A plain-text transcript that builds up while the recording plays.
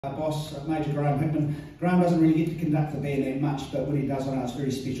Boss, Major Graham Hickman. Graham doesn't really get to conduct the band that much, but when he does, I know it's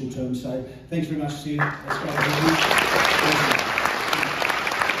very special to him. So thanks very much, Steve. That's great.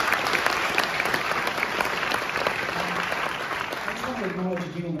 I just want to acknowledge a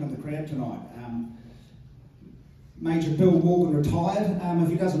gentleman in the crowd tonight. Major Bill Morgan retired. If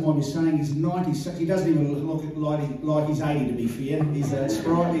he doesn't mind me saying, he's 96. He doesn't even look like he's 80, to be fair. He's a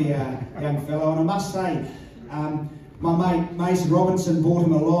sprightly young fellow, and I must say, my mate Mason Robinson brought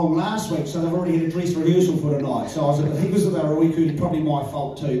him along last week, so they've already had a dress rehearsal for tonight. So he was about a week early, probably my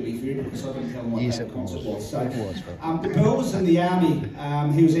fault too, to be fair, because I didn't tell him what the concert was. So, Bill was in the army.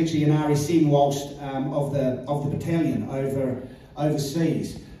 He was actually an RSM whilst of the battalion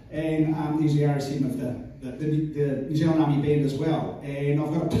overseas, and he's the RSM of the New Zealand Army Band as well. And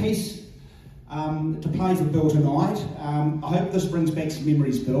I've got a piece to play for Bill tonight. I hope this brings back some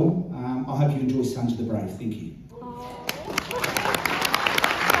memories, Bill. I hope you enjoy Sons of the Brave. Thank you.